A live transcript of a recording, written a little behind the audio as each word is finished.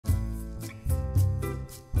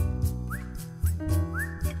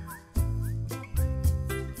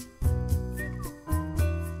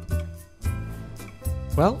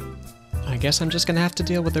Well, I guess I'm just gonna have to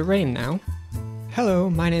deal with the rain now. Hello,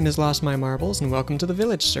 my name is Lost My Marbles, and welcome to the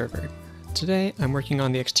village server. Today, I'm working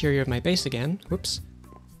on the exterior of my base again. Whoops.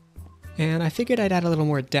 And I figured I'd add a little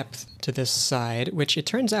more depth to this side, which it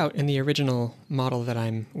turns out in the original model that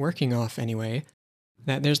I'm working off anyway,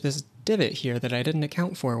 that there's this divot here that I didn't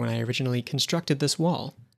account for when I originally constructed this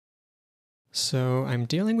wall. So I'm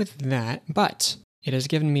dealing with that, but it has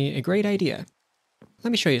given me a great idea.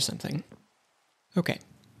 Let me show you something. Okay,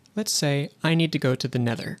 let's say I need to go to the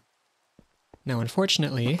Nether. Now,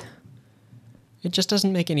 unfortunately, it just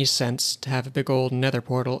doesn't make any sense to have a big old Nether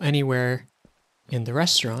portal anywhere in the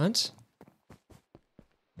restaurant.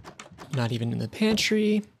 Not even in the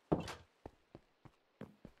pantry.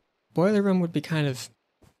 Boiler room would be kind of...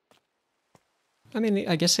 I mean,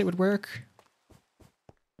 I guess it would work.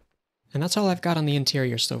 And that's all I've got on the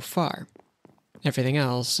interior so far. Everything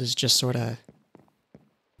else is just sort of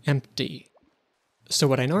empty. So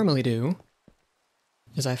what I normally do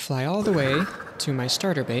is I fly all the way to my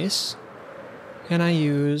starter base, and I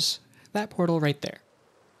use that portal right there.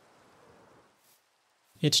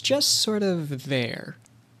 It's just sort of there.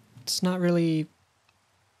 It's not really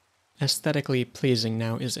aesthetically pleasing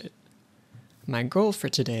now, is it? My goal for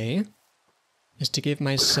today is to give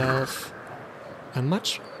myself a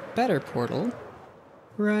much better portal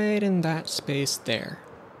right in that space there.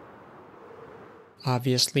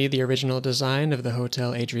 Obviously, the original design of the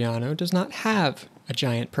Hotel Adriano does not have a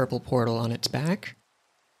giant purple portal on its back.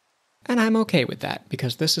 And I'm okay with that,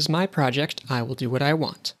 because this is my project, I will do what I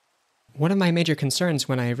want. One of my major concerns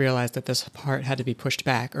when I realized that this part had to be pushed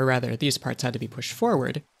back, or rather, these parts had to be pushed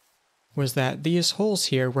forward, was that these holes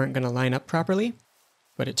here weren't going to line up properly,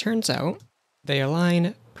 but it turns out they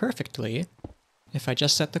align perfectly if I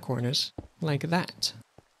just set the corners like that.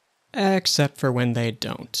 Except for when they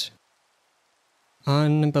don't.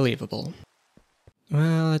 Unbelievable.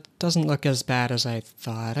 Well, it doesn't look as bad as I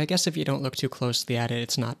thought. I guess if you don't look too closely at it,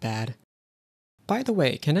 it's not bad. By the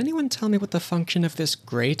way, can anyone tell me what the function of this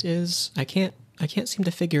grate is? I can't seem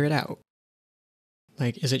to figure it out.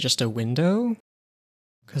 Like, is it just a window?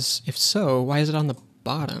 Because if so, why is it on the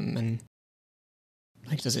bottom? And,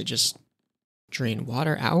 like, does it just drain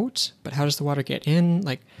water out? But how does the water get in?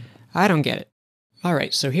 Like, I don't get it.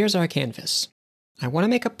 Alright, so here's our canvas. I want to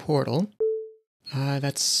make a portal.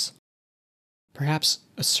 That's perhaps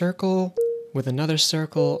a circle with another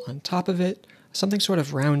circle on top of it. Something sort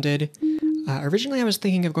of rounded. Originally I was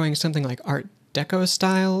thinking of going something like Art Deco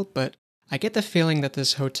style, but I get the feeling that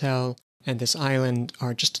this hotel and this island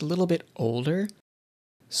are just a little bit older.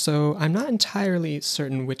 So I'm not entirely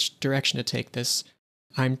certain which direction to take this.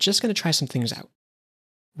 I'm just going to try some things out.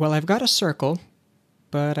 Well, I've got a circle,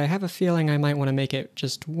 but I have a feeling I might want to make it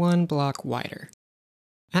just one block wider.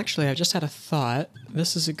 Actually, I've just had a thought.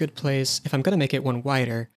 This is a good place. If I'm going to make it one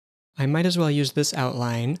wider, I might as well use this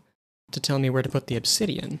outline to tell me where to put the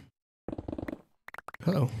obsidian.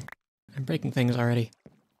 Uh-oh. I'm breaking things already.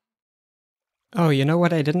 Oh, you know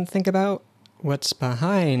what I didn't think about? What's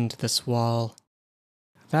behind this wall?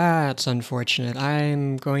 That's unfortunate.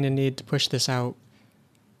 I'm going to need to push this out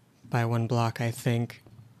by one block, I think.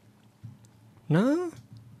 No?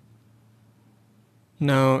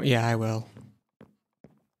 No, yeah, I will.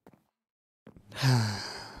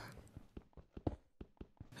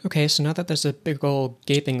 Okay, so now that there's a big old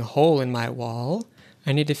gaping hole in my wall,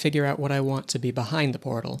 I need to figure out what I want to be behind the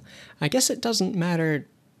portal. I guess it doesn't matter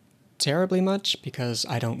terribly much because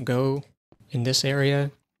I don't go in this area,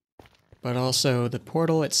 but also the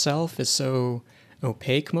portal itself is so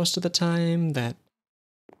opaque most of the time that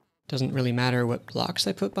it doesn't really matter what blocks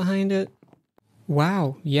I put behind it.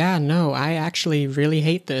 Wow, yeah, no, I actually really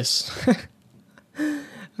hate this.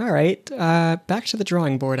 Alright, back to the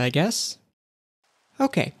drawing board, I guess.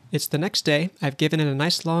 Okay, it's the next day. I've given it a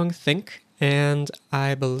nice long think, and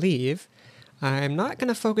I believe I'm not going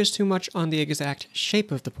to focus too much on the exact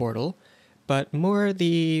shape of the portal, but more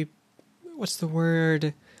the, what's the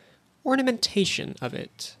word, ornamentation of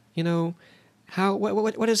it. You know, how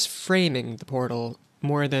what is framing the portal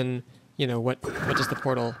more than, you know, what does the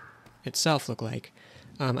portal itself look like.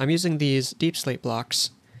 I'm using these deep slate blocks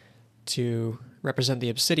to represent the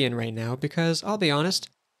obsidian right now because, I'll be honest,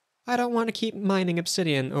 I don't want to keep mining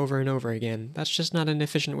obsidian over and over again. That's just not an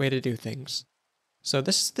efficient way to do things. So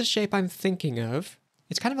this is the shape I'm thinking of.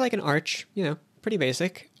 It's kind of like an arch, you know, pretty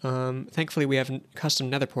basic. Thankfully we have custom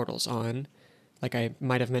nether portals on, like I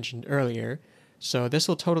might have mentioned earlier, so this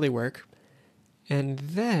will totally work. And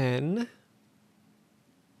then...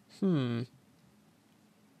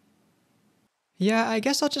 yeah, I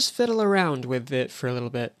guess I'll just fiddle around with it for a little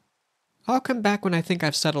bit. I'll come back when I think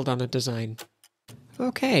I've settled on a design.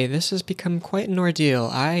 Okay, this has become quite an ordeal.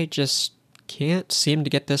 I just can't seem to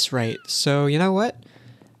get this right. So, you know what?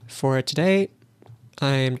 For today,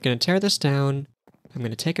 I'm gonna tear this down, I'm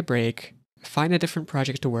gonna take a break, find a different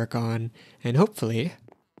project to work on, and hopefully,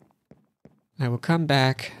 I will come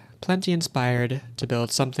back plenty inspired to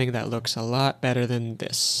build something that looks a lot better than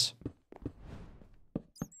this.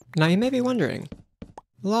 Now you may be wondering,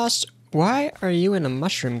 Lost, why are you in a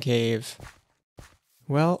mushroom cave?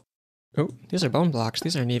 Well, oh, these are bone blocks.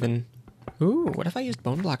 These aren't even... Ooh, what if I used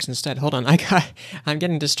bone blocks instead? Hold on, I'm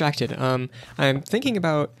getting distracted. I'm thinking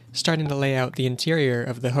about starting to lay out the interior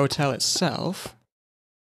of the hotel itself,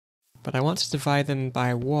 but I want to divide them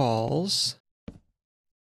by walls.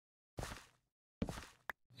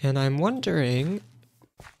 And I'm wondering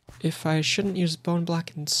if I shouldn't use bone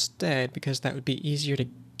block instead, because that would be easier to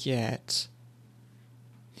get.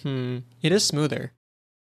 It is smoother.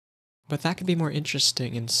 But that could be more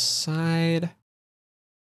interesting inside.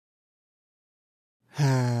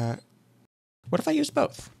 What if I use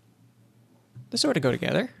both? They sort of go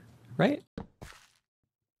together, right?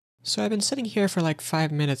 So I've been sitting here for like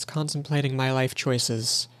 5 minutes contemplating my life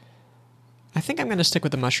choices. I think I'm gonna stick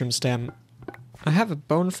with the mushroom stem. I have a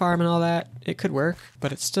bone farm and all that. It could work,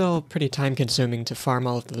 but it's still pretty time consuming to farm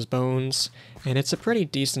all of those bones, and it's a pretty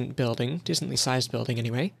decent building, decently sized building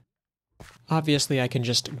anyway. Obviously I can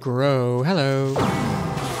just grow, hello!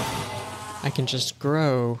 I can just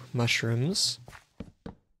grow mushrooms,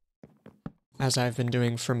 as I've been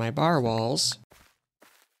doing for my bar walls.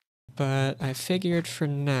 But I figured for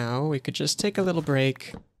now we could just take a little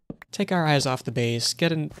break, take our eyes off the base,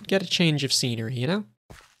 get a change of scenery, you know?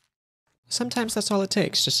 Sometimes that's all it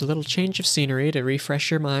takes, just a little change of scenery to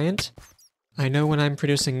refresh your mind. I know when I'm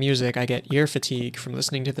producing music I get ear fatigue from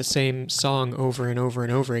listening to the same song over and over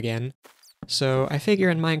and over again. So I figure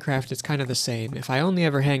in Minecraft it's kind of the same. If I only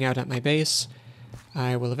ever hang out at my base,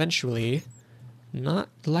 I will eventually not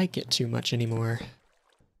like it too much anymore.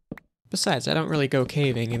 Besides, I don't really go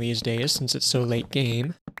caving in these days since it's so late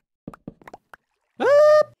game.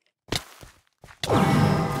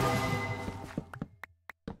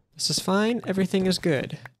 This is fine, everything is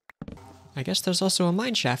good. I guess there's also a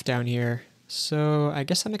mine shaft down here, so I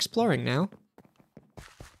guess I'm exploring now.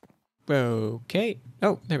 Okay.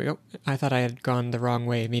 Oh, there we go. I thought I had gone the wrong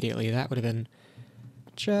way immediately. That would have been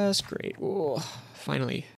just great. Ooh,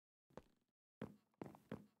 finally.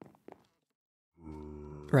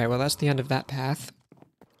 Right, well that's the end of that path.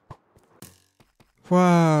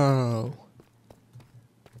 Whoa!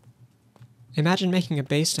 Imagine making a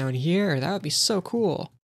base down here, that would be so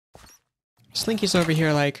cool. Slinky's over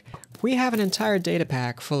here like, we have an entire data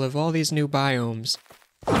pack full of all these new biomes,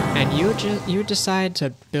 and you decide to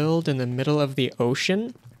build in the middle of the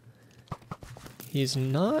ocean? He's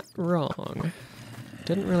not wrong.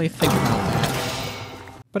 Didn't really think about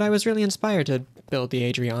that. But I was really inspired to build the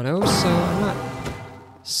Adriano, so I'm not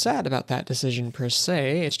sad about that decision per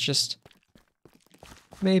se, it's just...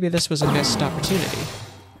 maybe this was a missed opportunity.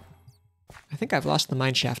 I think I've lost the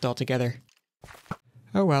mineshaft altogether.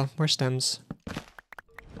 Oh well, more stems.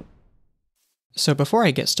 So before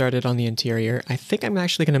I get started on the interior, I think I'm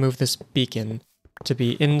actually going to move this beacon to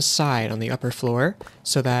be inside on the upper floor,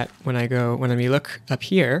 so that when we look up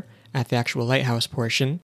here at the actual lighthouse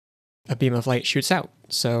portion, a beam of light shoots out.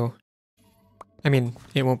 So, I mean,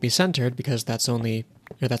 it won't be centered because that's a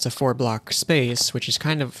 4-block space, which is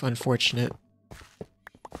kind of unfortunate.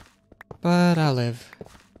 But I'll live.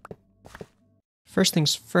 First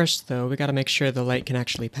things first, though, we gotta make sure the light can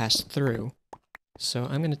actually pass through. So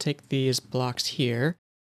I'm gonna take these blocks here,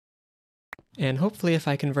 and hopefully if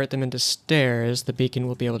I convert them into stairs, the beacon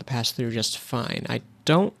will be able to pass through just fine. I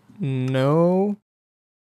don't know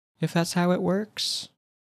if that's how it works,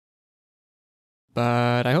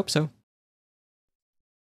 but I hope so.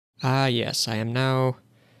 Ah yes, I am now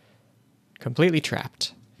completely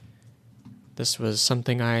trapped. This was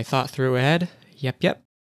something I thought through ahead. Yep.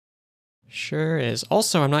 Sure is.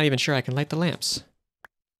 Also, I'm not even sure I can light the lamps.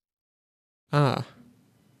 Ah.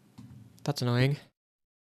 That's annoying.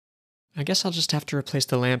 I guess I'll just have to replace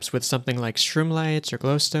the lamps with something like shroom lights or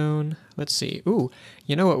glowstone. Let's see. Ooh,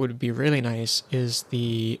 you know what would be really nice is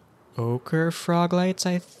the ochre frog lights,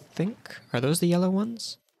 I think? Are those the yellow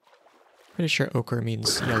ones? Pretty sure ochre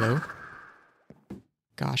means yellow.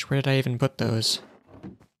 Gosh, where did I even put those?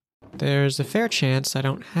 There's a fair chance I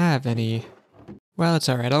don't have any. Well, it's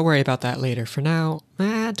alright, I'll worry about that later. For now,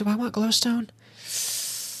 do I want glowstone?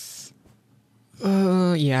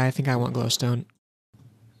 Yeah, I think I want glowstone.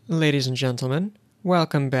 Ladies and gentlemen,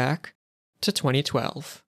 welcome back to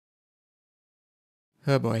 2012.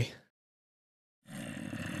 Oh boy.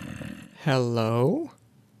 Hello?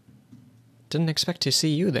 didn't expect to see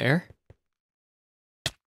you there.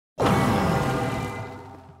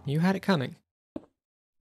 You had it coming.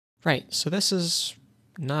 Right, so this is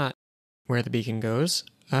not where the beacon goes.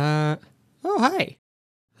 Oh, hi!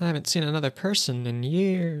 I haven't seen another person in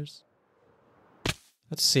years.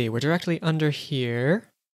 Let's see, we're directly under here.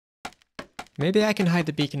 Maybe I can hide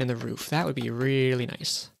the beacon in the roof. That would be really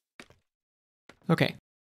nice. Okay,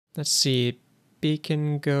 let's see.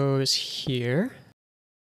 Beacon goes here.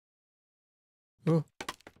 Oh.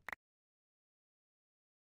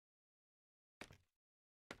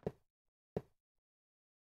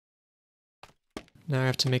 Now I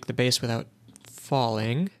have to make the base without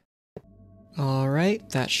falling. Alright,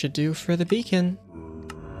 that should do for the beacon.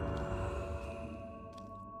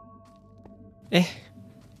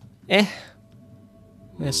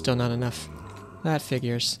 That's still not enough. That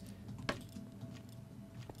figures.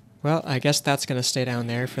 Well, I guess that's gonna stay down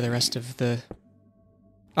there for the rest of the...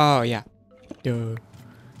 Oh, yeah.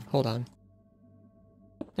 Hold on.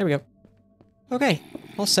 There we go. Okay,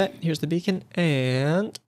 all set. Here's the beacon,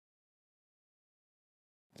 and...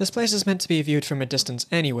 This place is meant to be viewed from a distance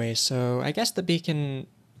anyway, so I guess the beacon...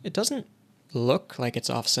 It doesn't look like it's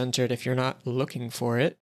off-centered if you're not looking for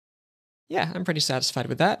it. Yeah, I'm pretty satisfied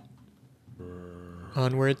with that.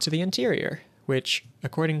 Onward to the interior, which,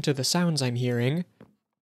 according to the sounds I'm hearing,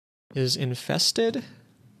 is infested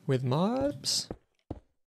with mobs.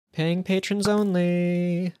 Paying patrons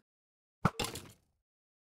only.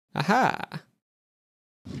 Aha!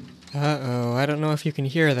 Uh-oh, I don't know if you can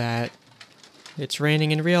hear that. It's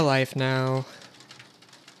raining in real life now.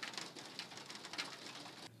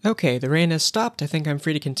 Okay, the rain has stopped. I think I'm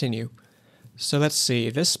free to continue. So let's see,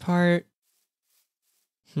 this part...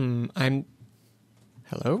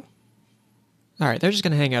 Hello? Alright, they're just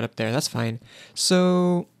gonna hang out up there, that's fine.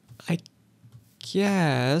 So, I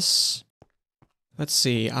guess... Let's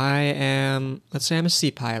see, let's say I'm a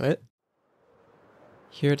sea pilot.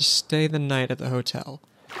 Here to stay the night at the hotel.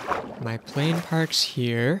 My plane parks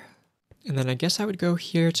here. And then I guess I would go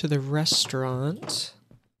here to the restaurant.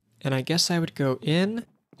 And I guess I would go in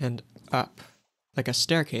and up, like a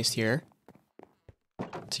staircase here,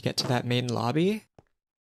 to get to that main lobby.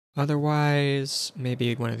 Otherwise,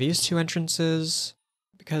 maybe one of these two entrances,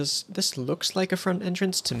 because this looks like a front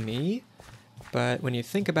entrance to me, but when you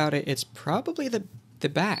think about it, it's probably the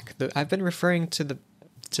back. I've been referring to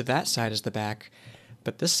that side as the back,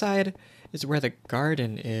 but this side is where the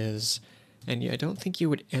garden is, and I don't think you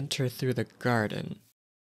would enter through the garden.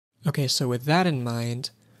 Okay, so with that in mind,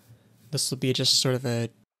 this will be just sort of a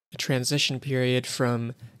transition period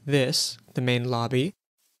from this, the main lobby.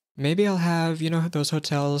 Maybe I'll have, you know, those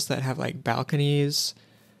hotels that have like balconies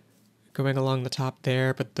going along the top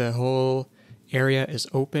there, but the whole area is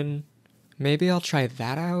open. Maybe I'll try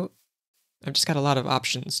that out. I've just got a lot of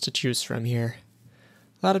options to choose from here.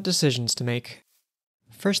 A lot of decisions to make.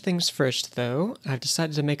 First things first, though, I've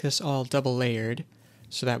decided to make this all double layered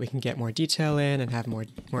so that we can get more detail in and have more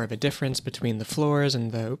of a difference between the floors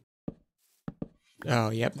and the... Oh,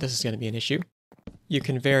 yep, this is going to be an issue. You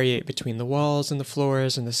can variate between the walls and the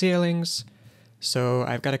floors and the ceilings. So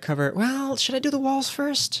I've got to cover... Well, should I do the walls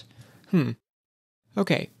first?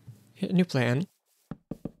 Okay, new plan.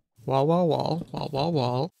 Wall, wall, wall, wall, wall,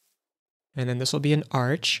 wall. And then this will be an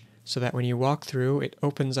arch, so that when you walk through, it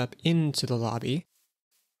opens up into the lobby.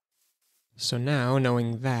 So now,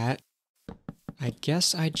 knowing that, I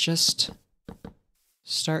guess I just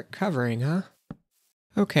start covering, huh?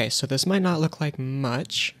 Okay, so this might not look like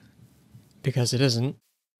much, because it isn't.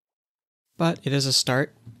 But it is a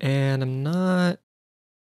start, and I'm not...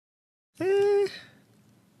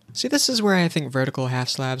 See, this is where I think vertical half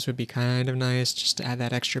slabs would be kind of nice, just to add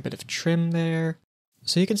that extra bit of trim there.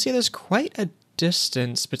 So you can see there's quite a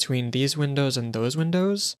distance between these windows and those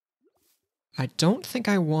windows. I don't think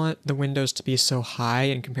I want the windows to be so high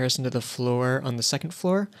in comparison to the floor on the second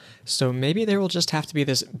floor, so maybe there will just have to be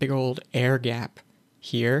this big old air gap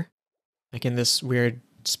here, like in this weird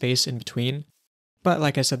space in between. But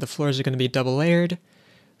like I said, the floors are going to be double layered,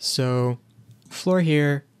 so floor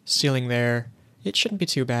here, ceiling there. It shouldn't be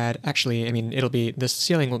too bad. Actually, I mean, this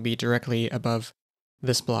ceiling will be directly above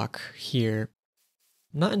this block here.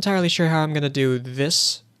 Not entirely sure how I'm going to do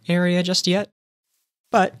this area just yet,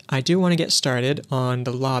 but I do want to get started on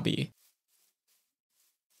the lobby.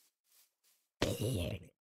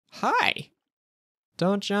 Hi!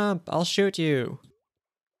 Don't jump, I'll shoot you.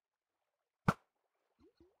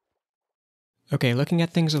 Okay, looking at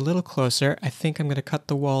things a little closer, I think I'm going to cut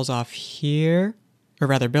the walls off here. Or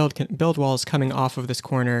rather, build walls coming off of this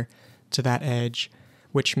corner to that edge,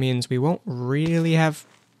 which means we won't really have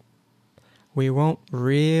room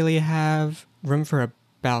for a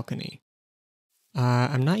balcony.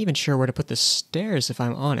 I'm not even sure where to put the stairs, if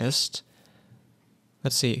I'm honest.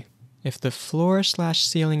 Let's see. If the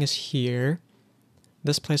floor/ceiling is here,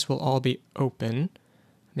 this place will all be open.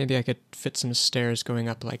 Maybe I could fit some stairs going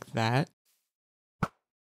up like that.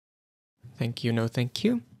 Thank you, no thank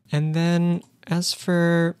you. And then, as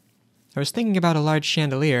for... I was thinking about a large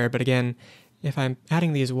chandelier, but again, if I'm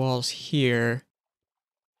adding these walls here...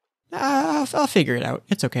 I'll figure it out.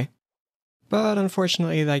 It's okay. But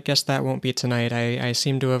unfortunately, I guess that won't be tonight. I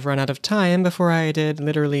seem to have run out of time before I did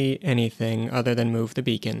literally anything other than move the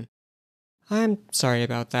beacon. I'm sorry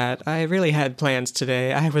about that. I really had plans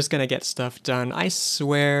today. I was gonna get stuff done. I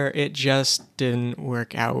swear it just didn't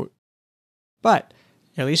work out. But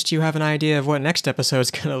at least you have an idea of what next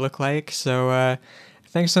episode's gonna look like, so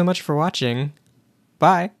thanks so much for watching.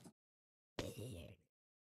 Bye!